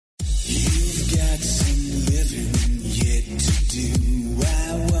to do.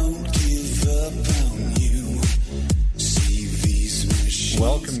 I won't give up on you. CV's machines.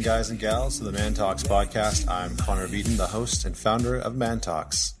 Welcome, guys and gals, to the Man Talks podcast. I'm Connor Beaton, the host and founder of Man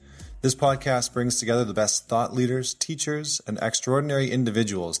Talks. This podcast brings together the best thought leaders, teachers, and extraordinary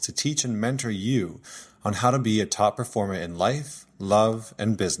individuals to teach and mentor you on how to be a top performer in life, love,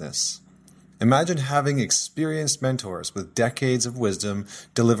 and business. Imagine having experienced mentors with decades of wisdom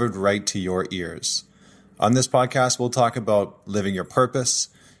delivered right to your ears. On this podcast, we'll talk about living your purpose,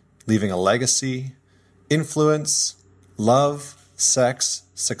 leaving a legacy, influence, love, sex,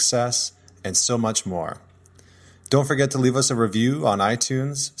 success, and so much more. Don't forget to leave us a review on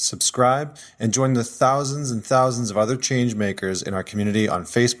iTunes, subscribe, and join the thousands and thousands of other change makers in our community on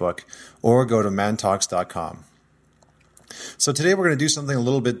Facebook, or go to mantalks.com. So today we're going to do something a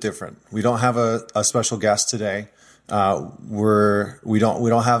little bit different. We don't have a special guest today. I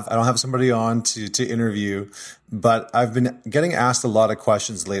don't have somebody on to interview, but I've been getting asked a lot of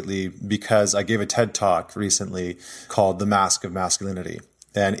questions lately because I gave a TED Talk recently called The Mask of Masculinity.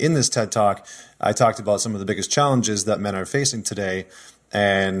 And in this TED Talk, I talked about some of the biggest challenges that men are facing today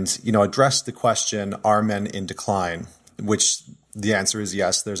and, addressed the question, are men in decline? Which the answer is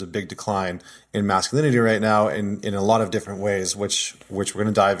yes, there's a big decline in masculinity right now in a lot of different ways, which we're going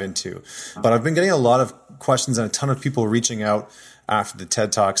to dive into. But I've been getting a lot of questions and a ton of people reaching out after the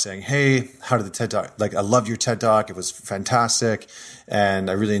TED Talk saying, hey, how did the TED Talk, I loved your TED Talk. It was fantastic. And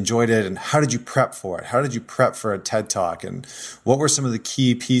I really enjoyed it. And how did you prep for it? How did you prep for a TED Talk? And what were some of the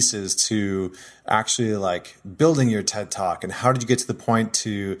key pieces to actually building your TED Talk? And how did you get to the point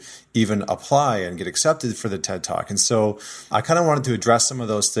to even apply and get accepted for the TED Talk? And so I kind of wanted to address some of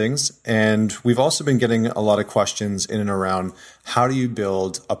those things. And we've also been getting a lot of questions in and around how do you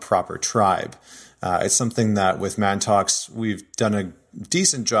build a proper tribe? It's something that with Man Talks, we've done a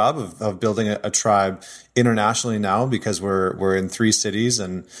decent job of building a tribe internationally now because we're in 3 cities,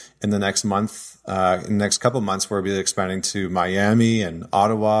 and in the next couple of months, we'll be expanding to Miami and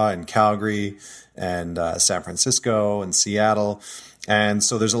Ottawa and Calgary and San Francisco and Seattle. And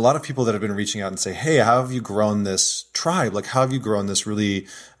so there's a lot of people that have been reaching out and say, hey, how have you grown this tribe? How have you grown this really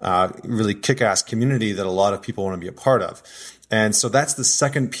kick-ass community that a lot of people want to be a part of? And so that's the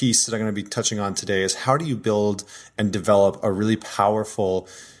second piece that I'm going to be touching on today is how do you build and develop a really powerful,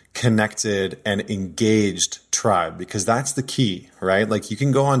 connected, and engaged tribe? Because that's the key, right? You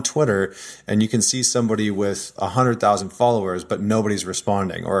can go on Twitter and you can see somebody with 100,000 followers, but nobody's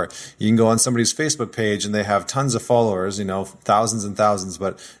responding. Or you can go on somebody's Facebook page and they have tons of followers, thousands and thousands,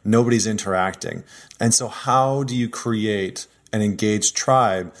 but nobody's interacting. And so how do you create an engaged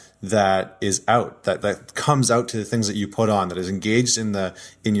tribe that is out, that comes out to the things that you put on, that is engaged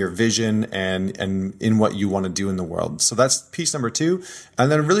in your vision and in what you want to do in the world? So that's piece number 2. And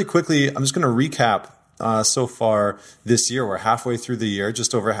then really quickly, I'm just going to recap so far this year. We're halfway through the year,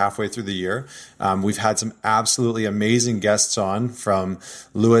 just over halfway through the year. We've had some absolutely amazing guests on, from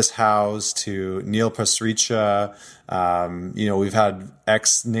Lewis Howes to Neil Pasricha. We've had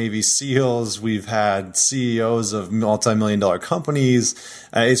ex-Navy SEALs. We've had CEOs of multi-million-dollar companies.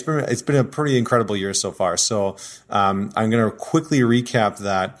 It's been a pretty incredible year so far. So I'm going to quickly recap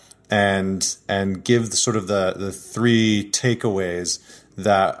that and give the 3 takeaways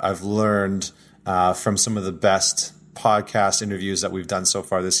that I've learned from some of the best podcast interviews that we've done so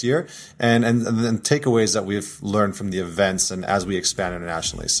far this year, and then takeaways that we've learned from the events and as we expand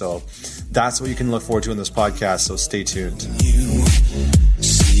internationally. So that's what you can look forward to in this podcast. So stay tuned.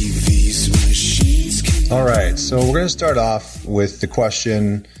 All right. So we're going to start off with the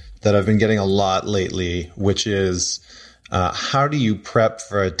question that I've been getting a lot lately, which is, how do you prep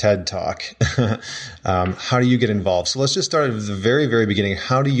for a TED Talk? How do you get involved? So let's just start at the very, very beginning.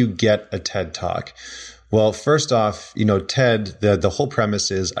 How do you get a TED Talk? Well, first off, TED, the whole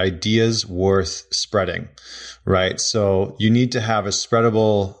premise is ideas worth spreading, right? So you need to have a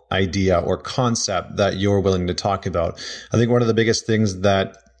spreadable idea or concept that you're willing to talk about. I think one of the biggest things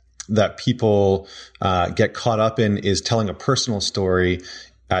that people get caught up in is telling a personal story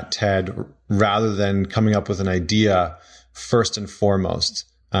at TED rather than coming up with an idea first and foremost.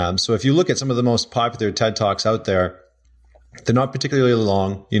 So if you look at some of the most popular TED Talks out there, they're not particularly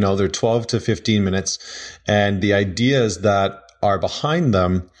long, they're 12 to 15 minutes. And the ideas that are behind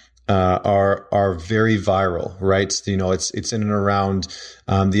them are very viral, right? It's in and around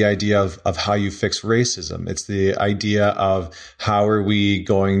the idea of how you fix racism. It's the idea of how are we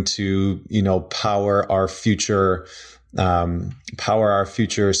going to, power our future power our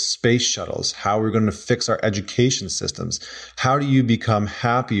future space shuttles, how we're going to fix our education systems. How do you become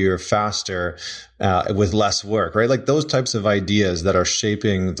happier, faster, with less work, right? Like those types of ideas that are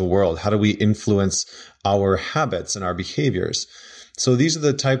shaping the world. How do we influence our habits and our behaviors? So these are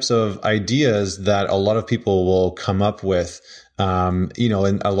the types of ideas that a lot of people will come up with. And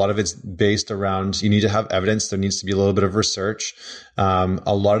a lot of it's based around, you need to have evidence. There needs to be a little bit of research.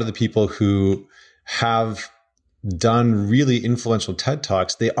 A lot of the people who have done really influential TED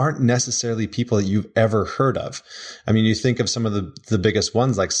Talks, they aren't necessarily people that you've ever heard of. I mean, you think of some of the biggest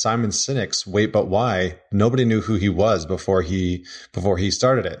ones like Simon Sinek's Wait But Why. Nobody knew who he was before he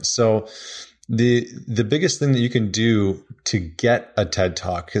started it. So the biggest thing that you can do to get a TED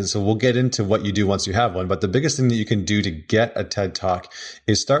Talk, because we'll get into what you do once you have one, but the biggest thing that you can do to get a TED Talk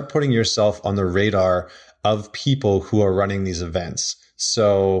is start putting yourself on the radar of people who are running these events.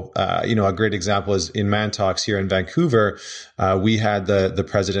 So, a great example is in Man Talks here in Vancouver. We had the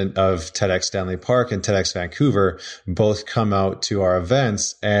president of TEDx Stanley Park and TEDx Vancouver both come out to our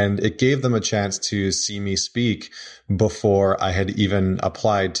events, and it gave them a chance to see me speak before I had even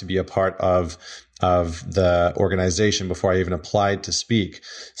applied to be a part of the organization, before I even applied to speak.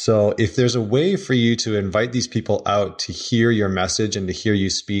 So if there's a way for you to invite these people out to hear your message and to hear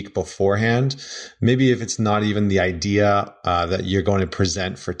you speak beforehand, maybe if it's not even the idea that you're going to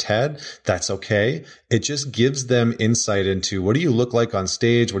present for TED, that's okay. It just gives them insight into what do you look like on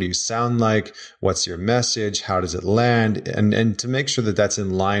stage? What do you sound like? What's your message? How does it land? And to make sure that that's in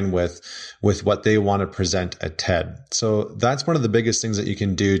line with what they want to present at TED. So that's one of the biggest things that you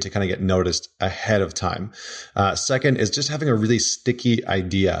can do to kind of get noticed ahead of time. Second is just having a really sticky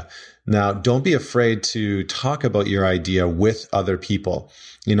idea. Now, don't be afraid to talk about your idea with other people,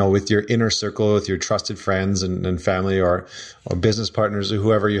 with your inner circle, with your trusted friends and family or business partners or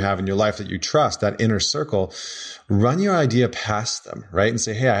whoever you have in your life that you trust, that inner circle. Run your idea past them, right? And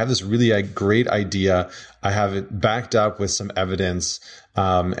say, hey, I have this really great idea. I have it backed up with some evidence.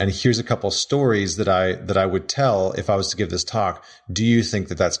 And here's a couple stories that I would tell if I was to give this talk. Do you think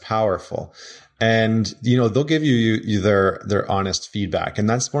that that's powerful? And, they'll give you their honest feedback. And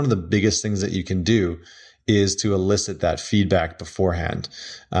that's one of the biggest things that you can do is to elicit that feedback beforehand.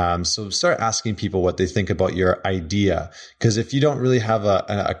 So start asking people what they think about your idea. Because if you don't really have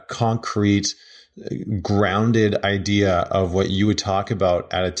a concrete, grounded idea of what you would talk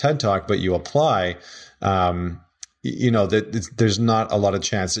about at a TED Talk, but you apply, that there's not a lot of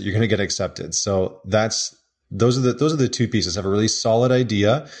chance that you're going to get accepted. So those are the two pieces. Have a really solid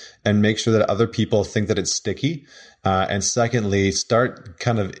idea and make sure that other people think that it's sticky. And secondly, start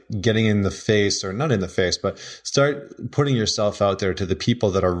kind of getting in the face, or not in the face, but start putting yourself out there to the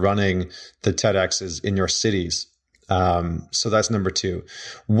people that are running the TEDx's in your cities. So that's number two.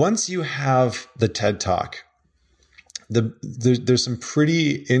 Once you have the TED Talk, there's some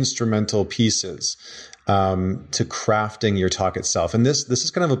pretty instrumental pieces to crafting your talk itself. And this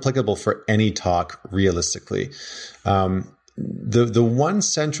is kind of applicable for any talk realistically. The one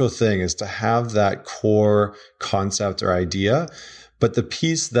central thing is to have that core concept or idea. But the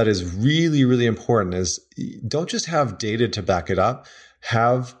piece that is really, really important is don't just have data to back it up.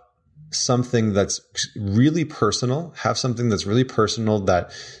 Have something that's really personal,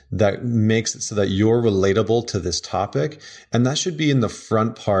 that makes it so that you're relatable to this topic. And that should be in the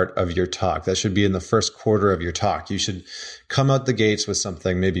front part of your talk. That should be in the first quarter of your talk. You should come out the gates with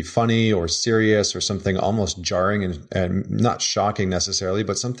something maybe funny or serious or something almost jarring and not shocking necessarily,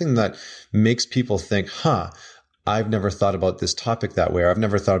 but something that makes people think, I've never thought about this topic that way, or I've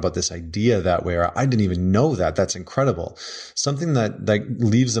never thought about this idea that way, or I didn't even know that. That's incredible. Something that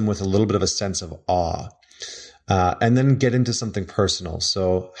leaves them with a little bit of a sense of awe. And then get into something personal.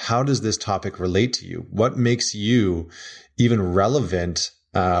 So how does this topic relate to you? What makes you even relevant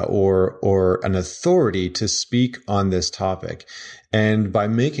or an authority to speak on this topic? And by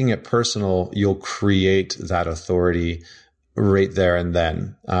making it personal, you'll create that authority right there and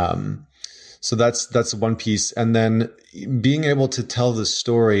then. So that's one piece. And then being able to tell the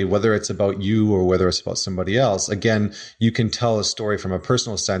story, whether it's about you or whether it's about somebody else, again, you can tell a story from a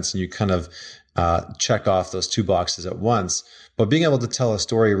personal sense and you kind of check off those two boxes at once. But being able to tell a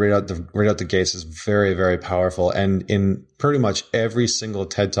story right out the gates is very, very powerful. And in pretty much every single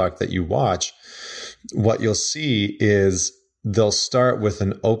TED Talk that you watch, what you'll see is they'll start with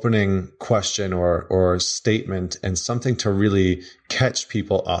an opening question or statement and something to really catch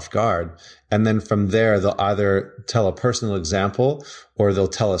people off guard. And then from there, they'll either tell a personal example or they'll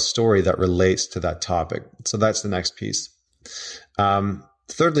tell a story that relates to that topic. So that's the next piece.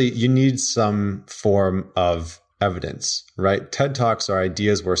 Thirdly, you need some form of evidence, right? TED Talks are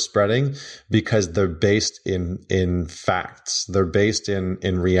ideas we're spreading because they're based in facts. They're based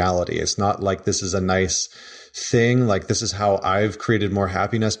in reality. It's not like this is a nice thing, like this is how I've created more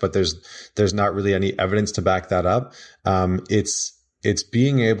happiness, but there's not really any evidence to back that up. It's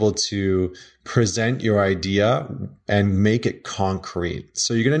being able to present your idea and make it concrete.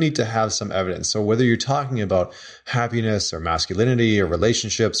 So you're going to need to have some evidence. So whether you're talking about happiness or masculinity or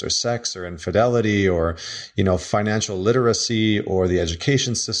relationships or sex or infidelity or, financial literacy or the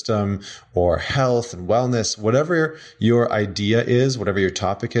education system or health and wellness, whatever your idea is, whatever your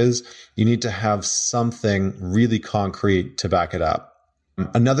topic is, you need to have something really concrete to back it up.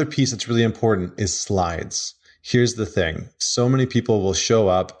 Another piece that's really important is slides. Here's the thing. So many people will show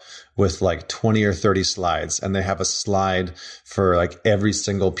up with like 20 or 30 slides, and they have a slide for like every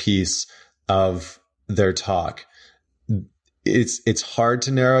single piece of their talk. It's hard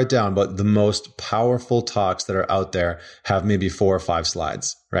to narrow it down, but the most powerful talks that are out there have maybe 4 or 5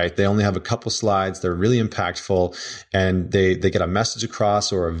 slides, right? They only have a couple slides. They're really impactful, and they get a message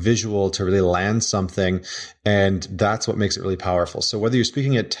across or a visual to really land something. And that's what makes it really powerful. So whether you're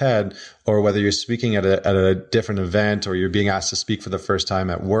speaking at TED or whether you're speaking at a different event or you're being asked to speak for the first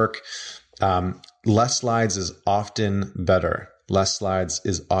time at work, less slides is often better. Less slides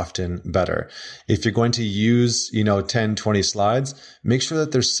is often better. If you're going to use, 10, 20 slides, make sure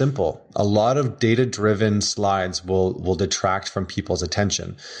that they're simple. A lot of data-driven slides will detract from people's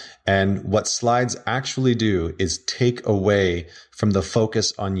attention. And what slides actually do is take away from the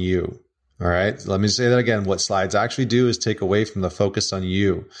focus on you. All right. Let me say that again. What slides actually do is take away from the focus on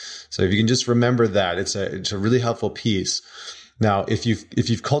you. So if you can just remember that, it's a really helpful piece. Now, if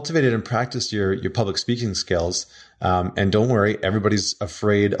you've cultivated and practiced your public speaking skills, and don't worry, everybody's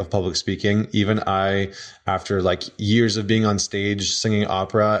afraid of public speaking. Even I, after like years of being on stage, singing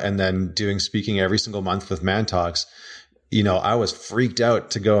opera, and then doing speaking every single month with Man Talks, I was freaked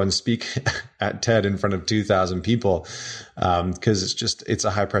out to go and speak at TED in front of 2,000 people, because it's a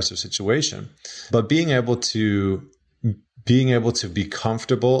high pressure situation. But being able to be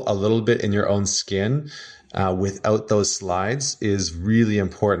comfortable a little bit in your own skin, without those slides is really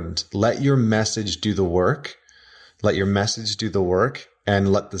important. Let your message do the work. Let your message do the work,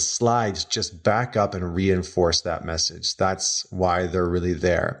 and let the slides just back up and reinforce that message. That's why they're really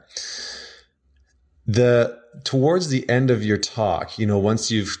there. Towards the end of your talk,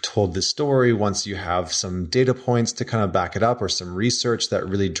 once you've told the story, once you have some data points to kind of back it up or some research that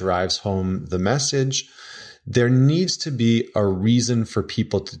really drives home the message, there needs to be a reason for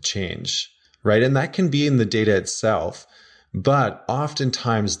people to change. Right? And that can be in the data itself, but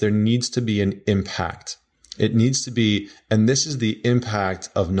oftentimes there needs to be an impact. It needs to be, and this is the impact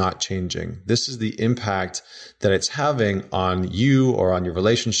of not changing. This is the impact that it's having on you or on your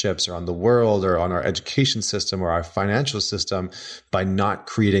relationships or on the world or on our education system or our financial system by not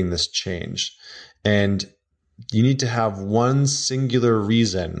creating this change. And you need to have one singular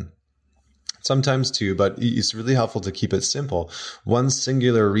reason, sometimes two, but it's really helpful to keep it simple. One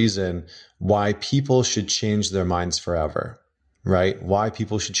singular reason why people should change their minds forever, right? Why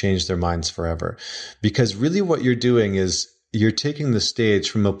people should change their minds forever. Because really what you're doing is you're taking the stage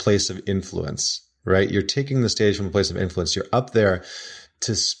from a place of influence, right? You're taking the stage from a place of influence. You're up there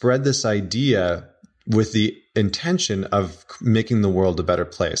to spread this idea with the intention of making the world a better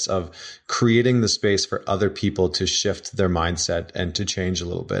place, of creating the space for other people to shift their mindset and to change a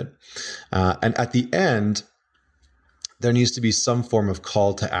little bit. And at the end, there needs to be some form of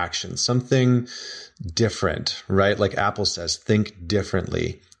call to action, something different, right? Like Apple says, think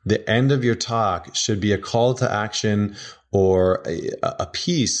differently. The end of your talk should be a call to action or a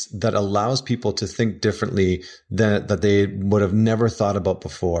piece that allows people to think differently that they would have never thought about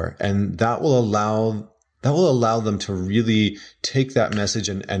before. And that will allow them to really take that message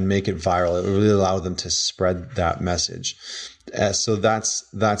and make it viral. It will really allow them to spread that message. So that's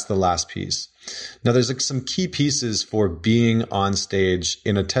the last piece. Now, there's like some key pieces for being on stage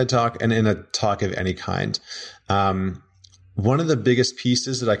in a TED Talk and in a talk of any kind. One of the biggest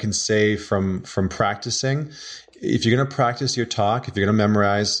pieces that I can say from practicing, if you're going to practice your talk, if you're going to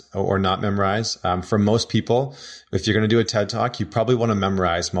memorize or not memorize, for most people, if you're going to do a TED Talk, you probably want to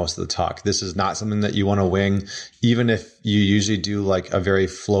memorize most of the talk. This is not something that you want to wing, even if you usually do like a very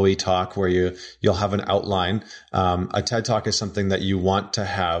flowy talk where you'll have an outline. A TED Talk is something that you want to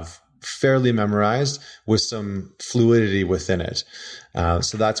have fairly memorized with some fluidity within it.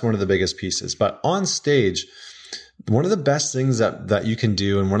 So that's one of the biggest pieces. But on stage, one of the best things that you can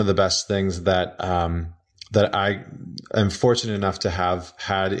do, and one of the best things that I am fortunate enough to have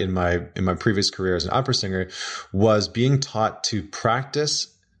had in my previous career as an opera singer, was being taught to practice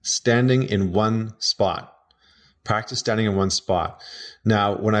standing in one spot Practice standing in one spot.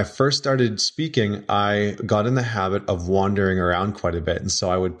 Now, when I first started speaking, I got in the habit of wandering around quite a bit. And so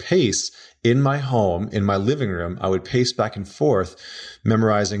I would pace in my home, in my living room. I would pace back and forth,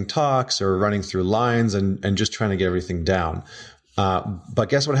 memorizing talks or running through lines and just trying to get everything down. But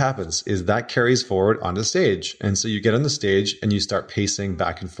guess what happens is that carries forward onto stage. And so you get on the stage and you start pacing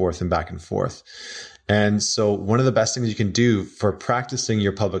back and forth and back and forth. And so one of the best things you can do for practicing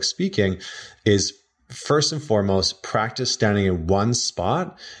your public speaking is first and foremost, practice standing in one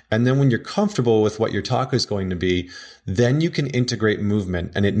spot. And then when you're comfortable with what your talk is going to be, then you can integrate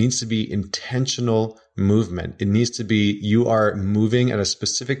movement, and it needs to be intentional movement. It needs to be, you are moving at a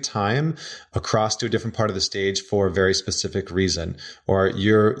specific time across to a different part of the stage for a very specific reason, or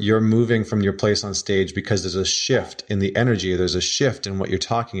you're moving from your place on stage because there's a shift in the energy, there's a shift in what you're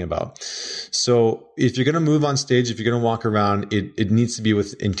talking about. So if you're going to move on stage, if you're going to walk around, it needs to be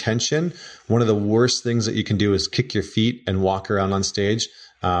with intention. One of the worst things that you can do is kick your feet and walk around on stage.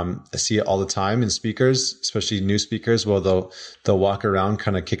 I see it all the time in speakers, especially new speakers. Well, they'll walk around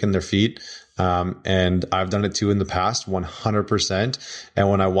kind of kicking their feet. And I've done it too in the past, 100%. And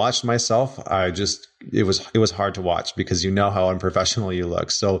when I watched myself, it was hard to watch because you know how unprofessional you look.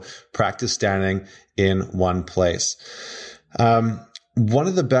 So practice standing in one place. One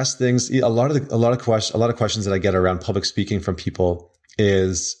of the best things, a lot of questions that I get around public speaking from people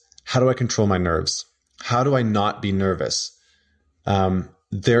is, how do I control my nerves? How do I not be nervous?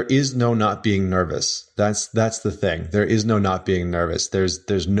 There is no not being nervous. That's the thing. There is no not being nervous.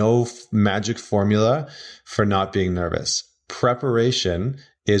 There's no magic formula for not being nervous. Preparation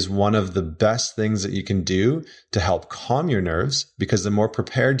is one of the best things that you can do to help calm your nerves, because the more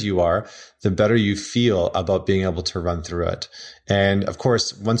prepared you are, the better you feel about being able to run through it. And of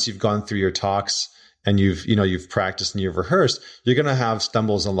course, once you've gone through your talks and you've practiced and you've rehearsed, you're going to have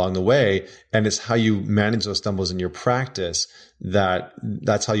stumbles along the way. And it's how you manage those stumbles in your practice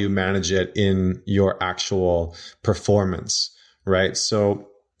that's how you manage it in your actual performance, right? So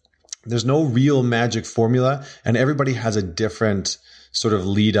there's no real magic formula, and everybody has a different sort of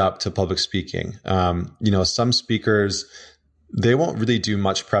lead up to public speaking. Some speakers, they won't really do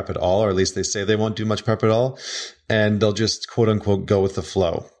much prep at all, or at least they say they won't do much prep at all, and they'll just quote unquote go with the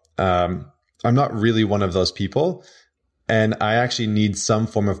flow. I'm not really one of those people, and I actually need some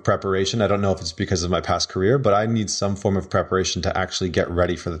form of preparation. I don't know if it's because of my past career, but I need some form of preparation to actually get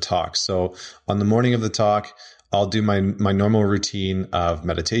ready for the talk. So on the morning of the talk, I'll do my normal routine of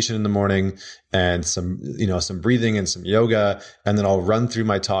meditation in the morning and some breathing and some yoga. And then I'll run through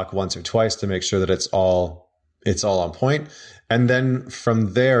my talk once or twice to make sure that it's all on point. And then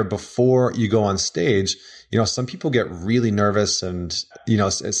from there, before you go on stage, some people get really nervous, and,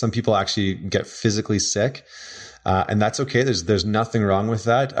 some people actually get physically sick. And that's okay. There's nothing wrong with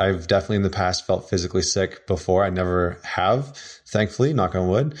that. I've definitely in the past felt physically sick before. I never have, thankfully, knock on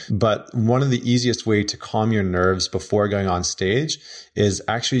wood. But one of the easiest way to calm your nerves before going on stage is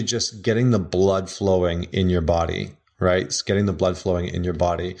actually just getting the blood flowing in your body, right? It's getting the blood flowing in your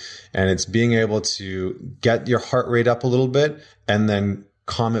body. And it's being able to get your heart rate up a little bit and then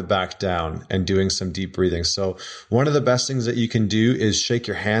calm it back down and doing some deep breathing. So one of the best things that you can do is shake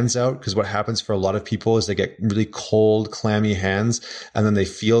your hands out, because what happens for a lot of people is they get really cold, clammy hands, and then they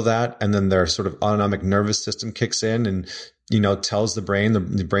feel that, and then their sort of autonomic nervous system kicks in and tells the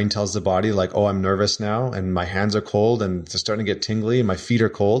brain tells the body like, oh, I'm nervous now and my hands are cold and they're starting to get tingly and my feet are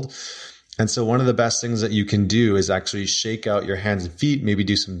cold. And so one of the best things that you can do is actually shake out your hands and feet, maybe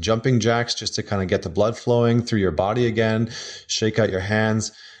do some jumping jacks just to kind of get the blood flowing through your body again, shake out your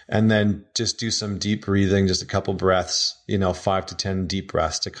hands, and then just do some deep breathing, just a couple breaths, 5 to 10 deep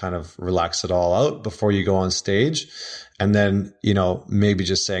breaths to kind of relax it all out before you go on stage. And then, maybe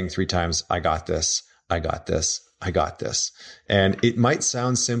just saying 3 times, I got this, I got this, I got this. And it might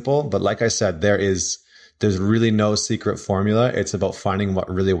sound simple, but like I said, there's really no secret formula. It's about finding what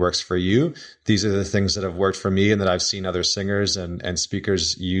really works for you. These are the things that have worked for me and that I've seen other singers and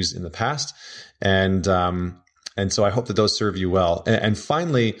speakers use in the past. And so I hope that those serve you well. And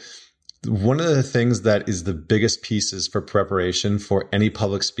finally, one of the things that is the biggest pieces for preparation for any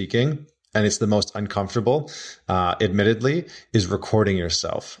public speaking, and it's the most uncomfortable, admittedly, is recording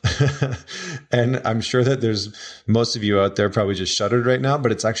yourself. And I'm sure that there's most of you out there probably just shuddered right now,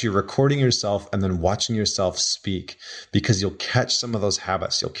 but it's actually recording yourself and then watching yourself speak, because you'll catch some of those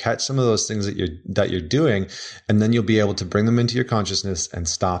habits. You'll catch some of those things that you're doing, and then you'll be able to bring them into your consciousness and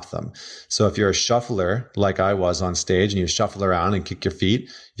stop them. So if you're a shuffler, like I was on stage, and you shuffle around and kick your feet,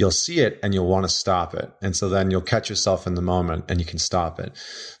 you'll see it and you'll want to stop it. And so then you'll catch yourself in the moment and you can stop it.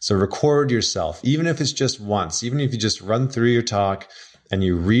 So record yourself, even if it's just once, even if you just run through your talk and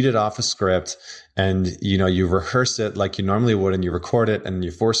you read it off a script and, you rehearse it like you normally would and you record it and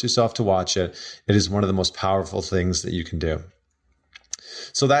you force yourself to watch it, it is one of the most powerful things that you can do.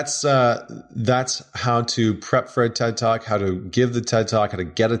 So that's how to prep for a TED Talk, how to give the TED Talk, how to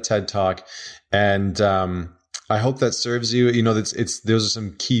get a TED Talk. And, I hope that serves you. Those are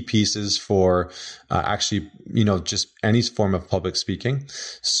some key pieces for actually, just any form of public speaking.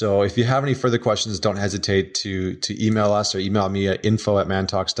 So if you have any further questions, don't hesitate to email us or email me at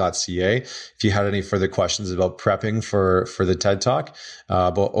info@mantalks.ca. If you had any further questions about prepping for the TED Talk,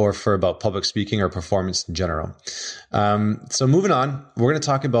 or about public speaking or performance in general. So moving on, we're going to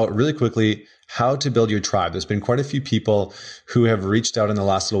talk about really quickly how to build your tribe. There's been quite a few people who have reached out in the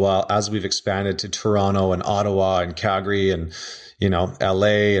last little while as we've expanded to Toronto and Ottawa and Calgary and,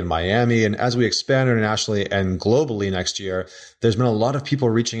 LA and Miami. And as we expand internationally and globally next year, there's been a lot of people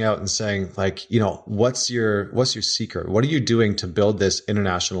reaching out and saying like, what's your secret? What are you doing to build this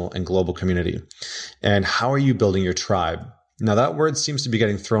international and global community? And how are you building your tribe? Now that word seems to be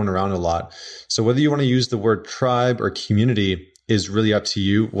getting thrown around a lot. So whether you want to use the word tribe or community is really up to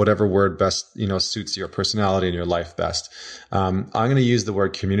you, whatever word best, suits your personality and your life best. I'm going to use the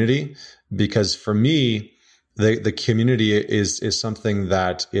word community because for me, the community is something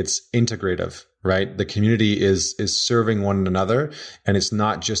that it's integrative, right? The community is serving one another, and it's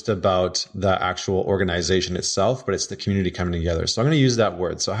not just about the actual organization itself, but it's the community coming together. So I'm going to use that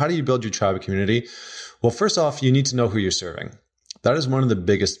word. So how do you build your tribe of community? Well, first off, you need to know who you're serving. That is one of the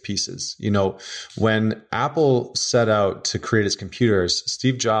biggest pieces. When Apple set out to create its computers,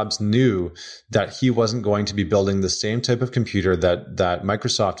 Steve Jobs knew that he wasn't going to be building the same type of computer that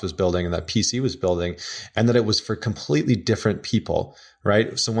Microsoft was building and that PC was building, and that it was for completely different people,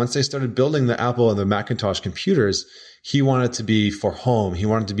 right? So once they started building the Apple and the Macintosh computers, he wanted it to be for home. He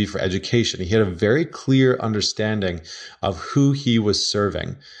wanted it to be for education. He had a very clear understanding of who he was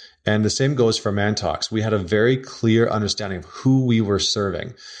serving. And the same goes for ManTalks. We had a very clear understanding of who we were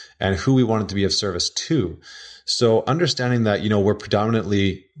serving and who we wanted to be of service to. So understanding that,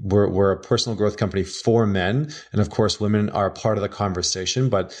 we're a personal growth company for men. And of course, women are a part of the conversation,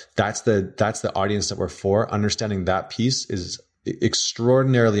 but that's the audience that we're for. Understanding that piece is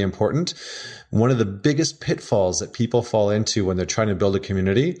extraordinarily important. One of the biggest pitfalls that people fall into when they're trying to build a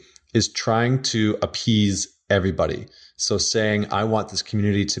community is trying to appease everybody. So saying, I want this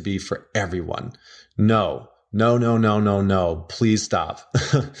community to be for everyone. No. Please stop.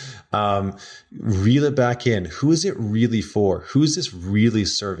 Reel it back in. Who is it really for? Who's this really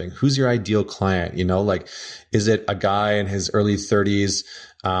serving? Who's your ideal client? Is it a guy in his early 30s,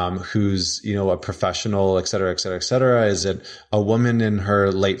 who's, a professional, et cetera, et cetera, et cetera? Is it a woman in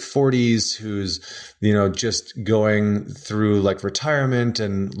her late 40s who's, just going through like retirement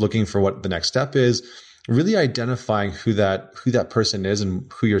and looking for what the next step is? Really identifying who that person is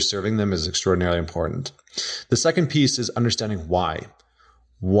and who you're serving them is extraordinarily important. The second piece is understanding why.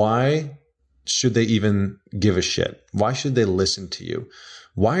 Why should they even give a shit? Why should they listen to you?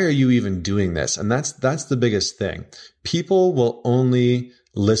 Why are you even doing this? And that's the biggest thing. People will only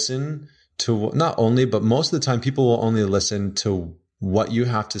listen to, not only, but most of the time people will only listen to what you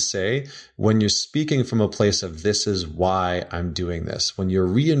have to say when you're speaking from a place of this is why I'm doing this. When you're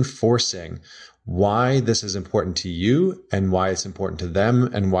reinforcing why this is important to you and why it's important to them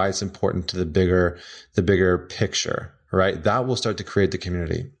and why it's important to the bigger picture, right? That will start to create the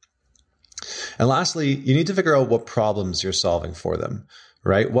community. And lastly, you need to figure out what problems you're solving for them,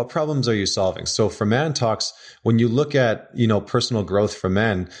 right? What problems are you solving? So for ManTalks, when you look at, personal growth for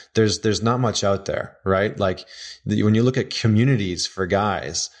men, there's not much out there, right? Like when you look at communities for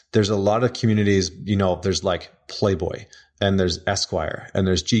guys, there's a lot of communities, there's like Playboy, and there's Esquire, and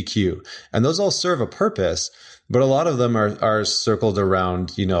there's GQ, and those all serve a purpose, but a lot of them are circled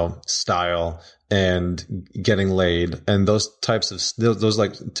around, style and getting laid and those types of, those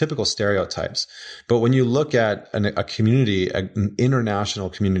like typical stereotypes. But when you look at a community, an international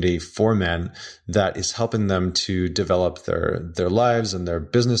community for men that is helping them to develop their lives and their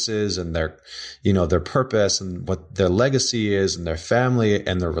businesses and their purpose and what their legacy is and their family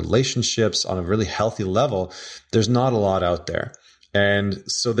and their relationships on a really healthy level, there's not a lot out there. And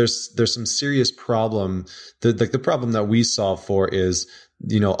so there's some serious problem. The problem that we solve for is,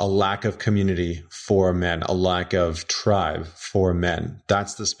 a lack of community for men, a lack of tribe for men.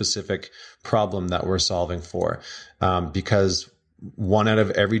 That's the specific problem that we're solving for. Because 1 out of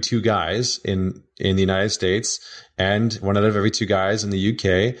every 2 guys in the United States and 1 out of every 2 guys in the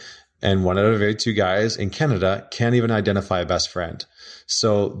UK and 1 out of every 2 guys in Canada can't even identify a best friend.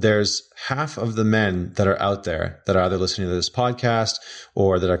 So there's half of the men that are out there that are either listening to this podcast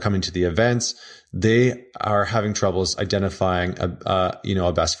or that are coming to the events they are having troubles identifying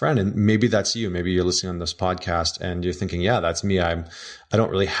a best friend. And maybe that's you. Maybe you're listening on this podcast and you're thinking, yeah, that's me. I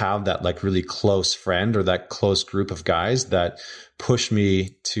don't really have that like really close friend or that close group of guys that push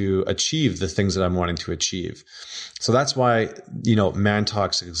me to achieve the things that I'm wanting to achieve. So that's why, Man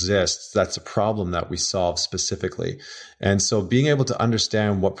Talks exists. That's a problem that we solve specifically. And so being able to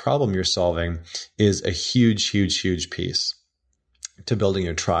understand what problem you're solving is a huge, huge, huge piece to building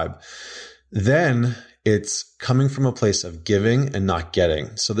your tribe. Then it's coming from a place of giving and not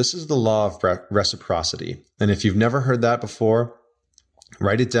getting. So this is the law of reciprocity. And if you've never heard that before,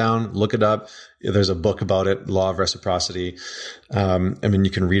 write it down, look it up. There's a book about it, Law of Reciprocity. You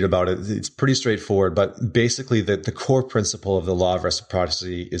can read about it. It's pretty straightforward, but basically the core principle of the Law of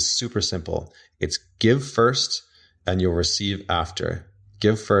Reciprocity is super simple. It's give first and you'll receive after.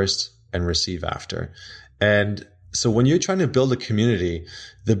 Give first and receive after. And so when you're trying to build a community,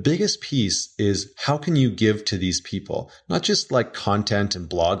 the biggest piece is how can you give to these people? Not just like content and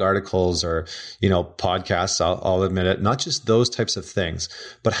blog articles or, podcasts, I'll admit it, not just those types of things,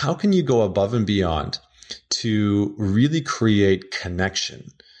 but how can you go above and beyond to really create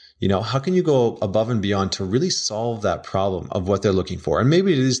connection? How can you go above and beyond to really solve that problem of what they're looking for? And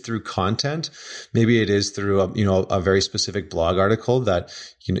maybe it is through content. Maybe it is through a very specific blog article that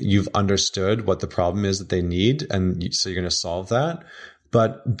you've understood what the problem is that they need. And so you're going to solve that.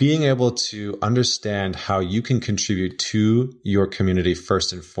 But being able to understand how you can contribute to your community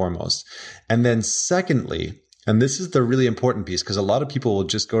first and foremost. And then secondly, and this is the really important piece because a lot of people will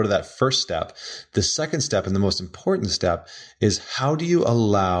just go to that first step. The second step and the most important step is how do you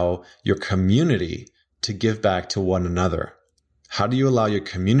allow your community to give back to one another? How do you allow your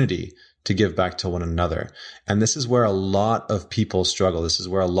community to give back to one another? And this is where a lot of people struggle. This is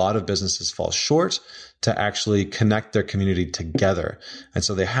where a lot of businesses fall short to actually connect their community together. And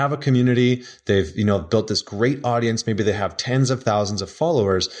so they have a community, they've, built this great audience. Maybe they have tens of thousands of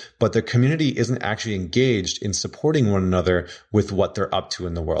followers, but their community isn't actually engaged in supporting one another with what they're up to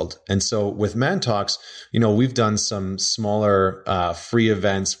in the world. And so with Man Talks, we've done some smaller, free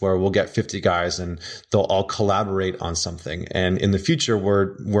events where we'll get 50 guys and they'll all collaborate on something. And in the future,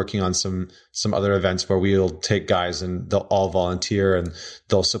 we're working on some other events where we'll take guys and they'll all volunteer and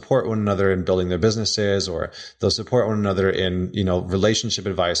they'll support one another in building their businesses, or they'll support one another in, relationship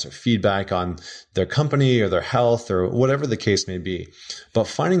advice or feedback on their company or their health or whatever the case may be. But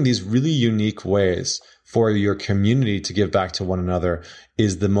finding these really unique ways for your community to give back to one another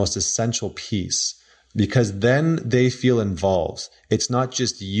is the most essential piece, because then they feel involved. It's not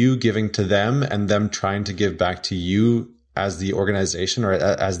just you giving to them and them trying to give back to you as the organization or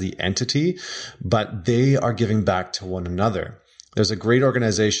as the entity, but they are giving back to one another. There's a great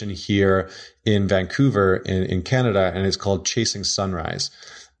organization here in Vancouver in Canada, and it's called Chasing Sunrise.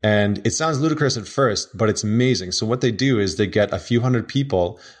 And it sounds ludicrous at first, but it's amazing. So what they do is they get a few hundred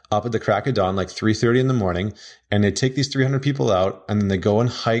people up at the crack of dawn, like 3:30 in the morning, and they take these 300 people out and then they go and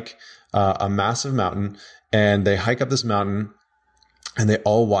hike a massive mountain, and they hike up this mountain and they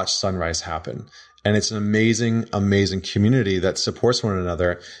all watch sunrise happen. And it's an amazing, amazing community that supports one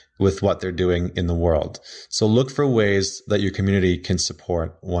another with what they're doing in the world. So look for ways that your community can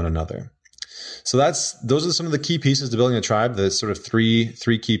support one another. So those are some of the key pieces to building a tribe. The sort of three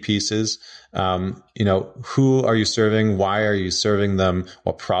key pieces. Who are you serving? Why are you serving them?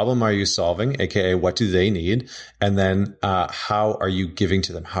 What problem are you solving? AKA, what do they need? And then, how are you giving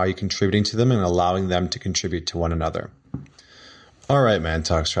to them? How are you contributing to them and allowing them to contribute to one another? All right, Man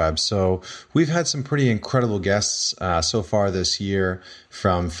Talks Tribe. So we've had some pretty incredible guests so far this year,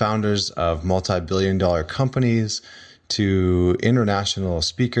 from founders of multi-billion-dollar companies to international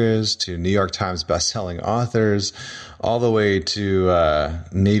speakers to New York Times bestselling authors, all the way to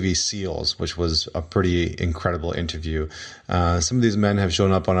Navy SEALs, which was a pretty incredible interview. Some of these men have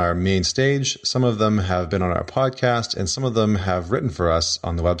shown up on our main stage. Some of them have been on our podcast, and some of them have written for us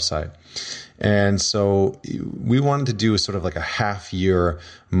on the website. And so we wanted to do sort of like a half year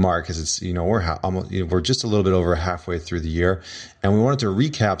mark, because it's, we're just a little bit over halfway through the year. And we wanted to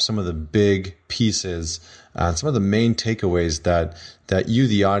recap some of the big pieces, some of the main takeaways that you,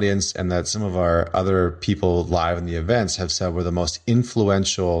 the audience, and that some of our other people live in the events have said were the most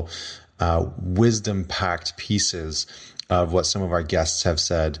influential, wisdom-packed pieces of what some of our guests have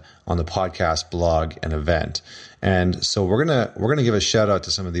said on the podcast, blog, and event. And so we're gonna give a shout out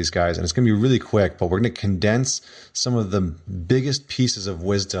to some of these guys, and it's gonna be really quick, but we're gonna condense some of the biggest pieces of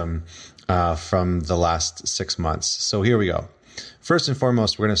wisdom from the last 6 months. So here we go. First and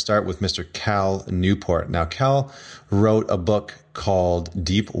foremost, we're going to start with Mr. Cal Newport. Now, Cal wrote a book called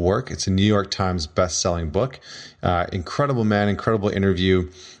Deep Work. It's a New York Times best-selling book. Incredible man, incredible interview.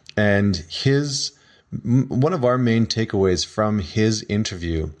 And one of our main takeaways from his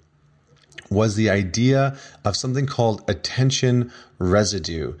interview was the idea of something called attention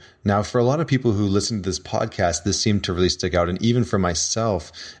residue. Now, for a lot of people who listen to this podcast, this seemed to really stick out. And even for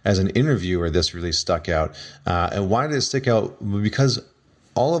myself as an interviewer, this really stuck out. And why did it stick out? Because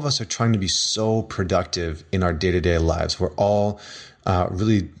all of us are trying to be so productive in our day-to-day lives. We're all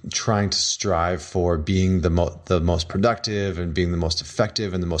really trying to strive for being the most productive and being the most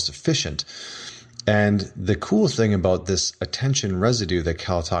effective and the most efficient. And the cool thing about this attention residue that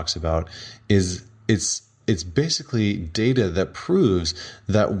Cal talks about is it's basically data that proves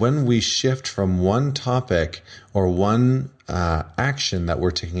that when we shift from one topic or one action that we're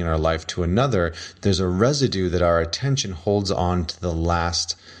taking in our life to another, there's a residue that our attention holds on to the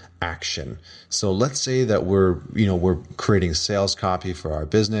last action. So let's say that we're creating sales copy for our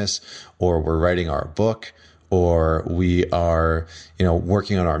business, or we're writing our book, or we are,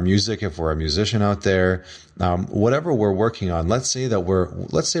 working on our music if we're a musician out there. Whatever we're working on, let's say we're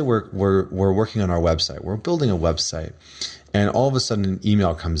working on our website. We're building a website, and all of a sudden an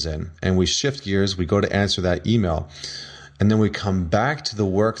email comes in, and we shift gears. We go to answer that email, and then we come back to the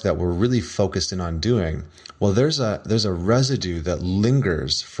work that we're really focused in on doing. Well, there's a residue that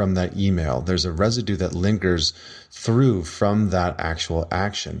lingers from that email. There's a residue that lingers through from that actual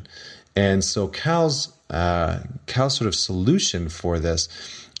action. And so Cal's sort of solution for this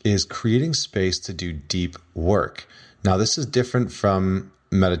is creating space to do deep work. Now, this is different from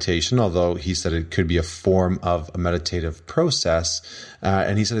meditation, although he said it could be a form of a meditative process.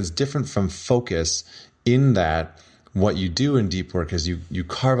 And he said it's different from focus in that what you do in deep work is you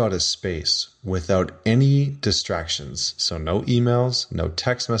carve out a space without any distractions. So no emails, no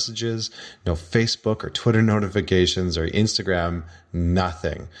text messages, no Facebook or Twitter notifications or Instagram,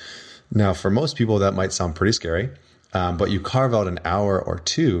 nothing. Now, for most people, that might sound pretty scary, but you carve out an hour or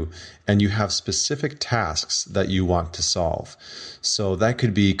two and you have specific tasks that you want to solve. So that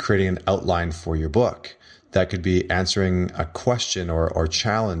could be creating an outline for your book. That could be answering a question or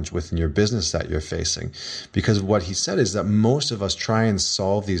challenge within your business that you're facing. Because what he said is that most of us try and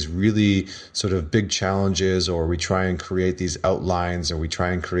solve these really sort of big challenges, or we try and create these outlines, or we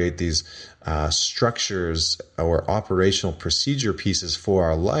try and create these structures or operational procedure pieces for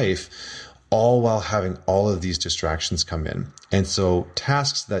our life, all while having all of these distractions come in. And so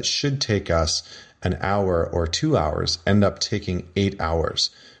tasks that should take us an hour or 2 hours end up taking 8 hours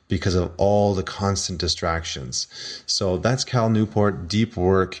because of all the constant distractions. So that's Cal Newport, Deep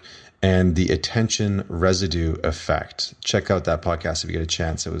Work, and the Attention Residue Effect. Check out that podcast if you get a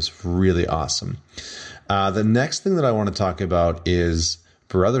chance. It was really awesome. The next thing that I want to talk about is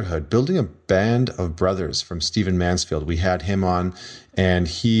brotherhood, building a band of brothers, from Stephen Mansfield. We had him on, and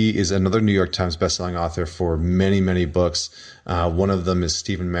he is another New York Times bestselling author for many, many books. One of them is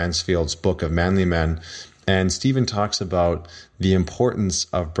Stephen Mansfield's Book of Manly Men. And Stephen talks about the importance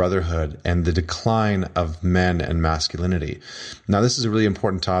of brotherhood and the decline of men and masculinity. Now, this is a really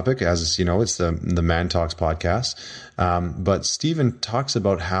important topic, as you know, it's the Man Talks podcast. But Stephen talks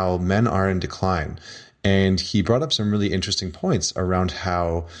about how men are in decline. And he brought up some really interesting points around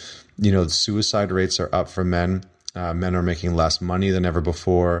how, suicide rates are up for men. Men are making less money than ever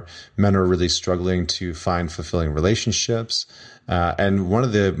before. Men are really struggling to find fulfilling relationships. And one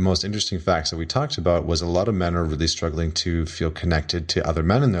of the most interesting facts that we talked about was a lot of men are really struggling to feel connected to other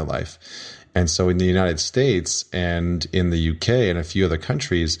men in their life. And so in the United States and in the UK and a few other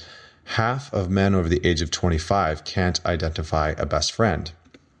countries, half of men over the age of 25 can't identify a best friend.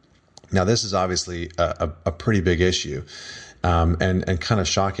 Now, this is obviously a pretty big issue, and kind of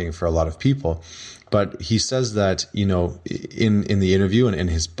shocking for a lot of people. But he says that, in the interview and in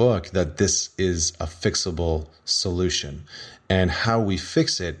his book, that this is a fixable solution. And how we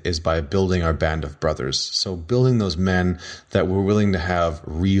fix it is by building our band of brothers. So building those men that we're willing to have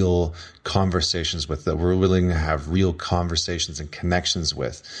real conversations with, that we're willing to have real conversations and connections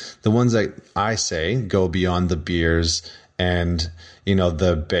with. The ones that I say go beyond the beers and,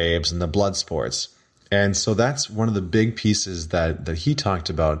 the babes and the blood sports. And so that's one of the big pieces that he talked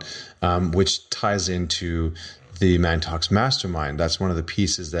about, which ties into the Man Talks Mastermind. That's one of the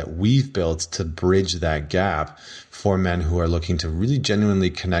pieces that we've built to bridge that gap for men who are looking to really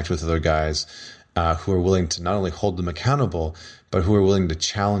genuinely connect with other guys who are willing to not only hold them accountable, but who are willing to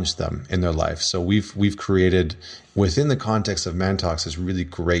challenge them in their life. So we've created, within the context of Man Talks, this really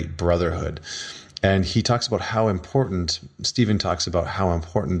great brotherhood. And he talks about how important, Stephen talks about how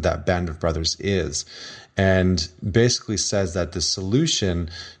important that band of brothers is, and basically says that the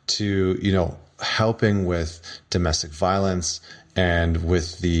solution to, helping with domestic violence and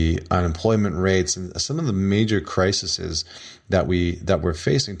with the unemployment rates and some of the major crises that we're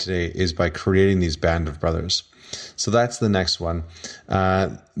facing today is by creating these band of brothers. So that's the next one.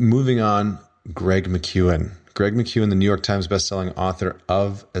 Moving on, Greg McKeown. Greg McKeown, the New York Times bestselling author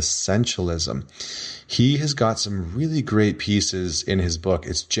of Essentialism. He has got some really great pieces in his book.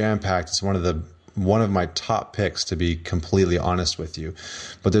 It's jam-packed. It's one of my top picks, to be completely honest with you.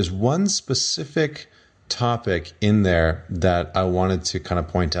 But there's one specific topic in there that I wanted to kind of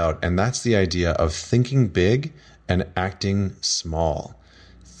point out, and that's the idea of thinking big and acting small.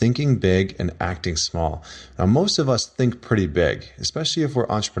 Thinking big and acting small. Now, most of us think pretty big, especially if we're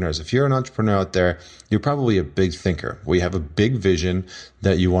entrepreneurs. If you're an entrepreneur out there, you're probably a big thinker. We have a big vision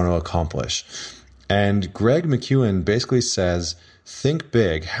that you want to accomplish. And Greg McKeown basically says, think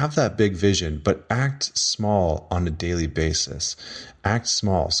big, have that big vision, but act small on a daily basis. Act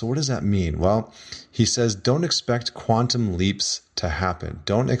small. So what does that mean? Well, he says, don't expect quantum leaps to happen.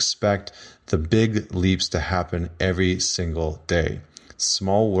 Don't expect the big leaps to happen every single day.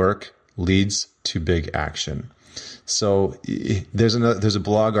 Small work leads to big action. So there's a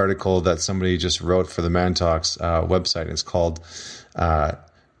blog article that somebody just wrote for the Man Talks website. It's called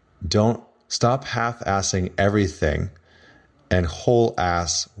 "Don't Stop Half-Assing Everything and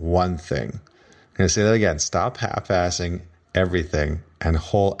Whole-Ass One Thing." I'm going to say that again. Stop half-assing everything and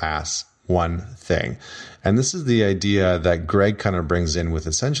whole-ass one thing. And this is the idea that Greg kind of brings in with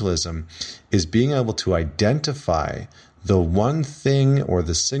essentialism, is being able to identify the one thing or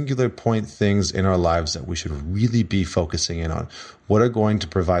the singular point things in our lives that we should really be focusing in on. What are going to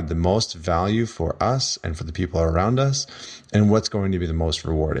provide the most value for us and for the people around us, and what's going to be the most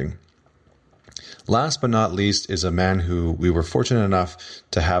rewarding. Last but not least is a man who we were fortunate enough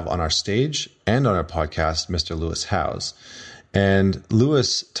to have on our stage and on our podcast, Mr. Lewis Howes. And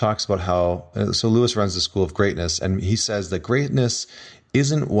Lewis talks about so Lewis runs the School of Greatness, and he says that greatness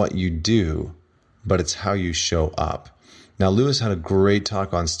isn't what you do, but it's how you show up. Now, Lewis had a great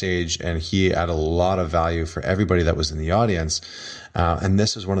talk on stage, and he added a lot of value for everybody that was in the audience. And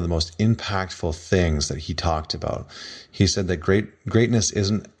this is one of the most impactful things that he talked about. He said that greatness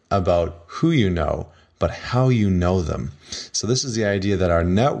isn't about who you know, but how you know them. So this is the idea that our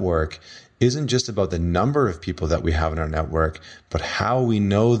network isn't just about the number of people that we have in our network, but how we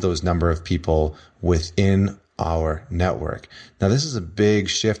know those number of people within our network. Now, this is a big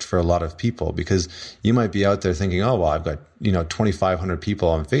shift for a lot of people, because you might be out there thinking, oh, well, I've got 2,500 people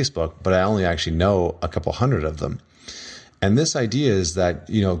on Facebook, but I only actually know a couple hundred of them. And this idea is that,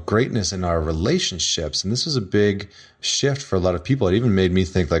 greatness in our relationships, and this is a big shift for a lot of people. It even made me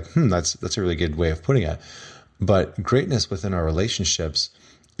think that's a really good way of putting it. But greatness within our relationships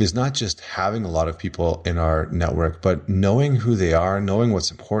is not just having a lot of people in our network, but knowing who they are, knowing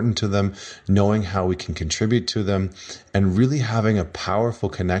what's important to them, knowing how we can contribute to them, and really having a powerful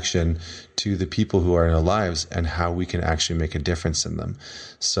connection to the people who are in our lives and how we can actually make a difference in them.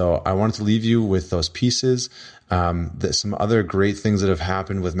 So I wanted to leave you with those pieces. Some other great things that have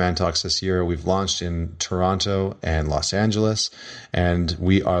happened with Man Talks this year. We've launched in Toronto and Los Angeles, and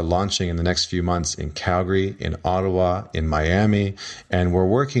we are launching in the next few months in Calgary, in Ottawa, in Miami, and we're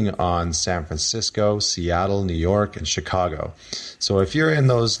working on San Francisco, Seattle, New York, and Chicago. So if you're in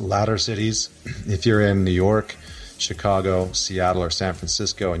those latter cities, if you're in New York, Chicago, Seattle, or San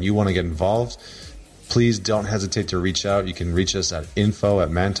Francisco, and you want to get involved, please don't hesitate to reach out. You can reach us at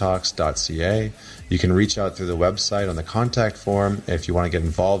info@mantalks.ca. You can reach out through the website on the contact form if you want to get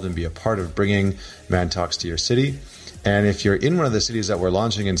involved and be a part of bringing Man Talks to your city. And if you're in one of the cities that we're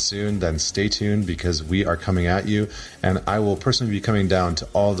launching in soon, then stay tuned, because we are coming at you. And I will personally be coming down to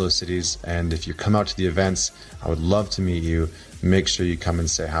all those cities. And if you come out to the events, I would love to meet you. Make sure you come and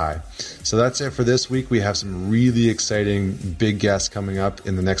say hi. So that's it for this week. We have some really exciting big guests coming up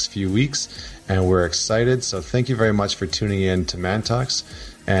in the next few weeks, and we're excited. So thank you very much for tuning in to Man Talks,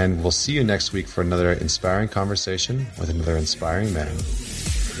 and we'll see you next week for another inspiring conversation with another inspiring man.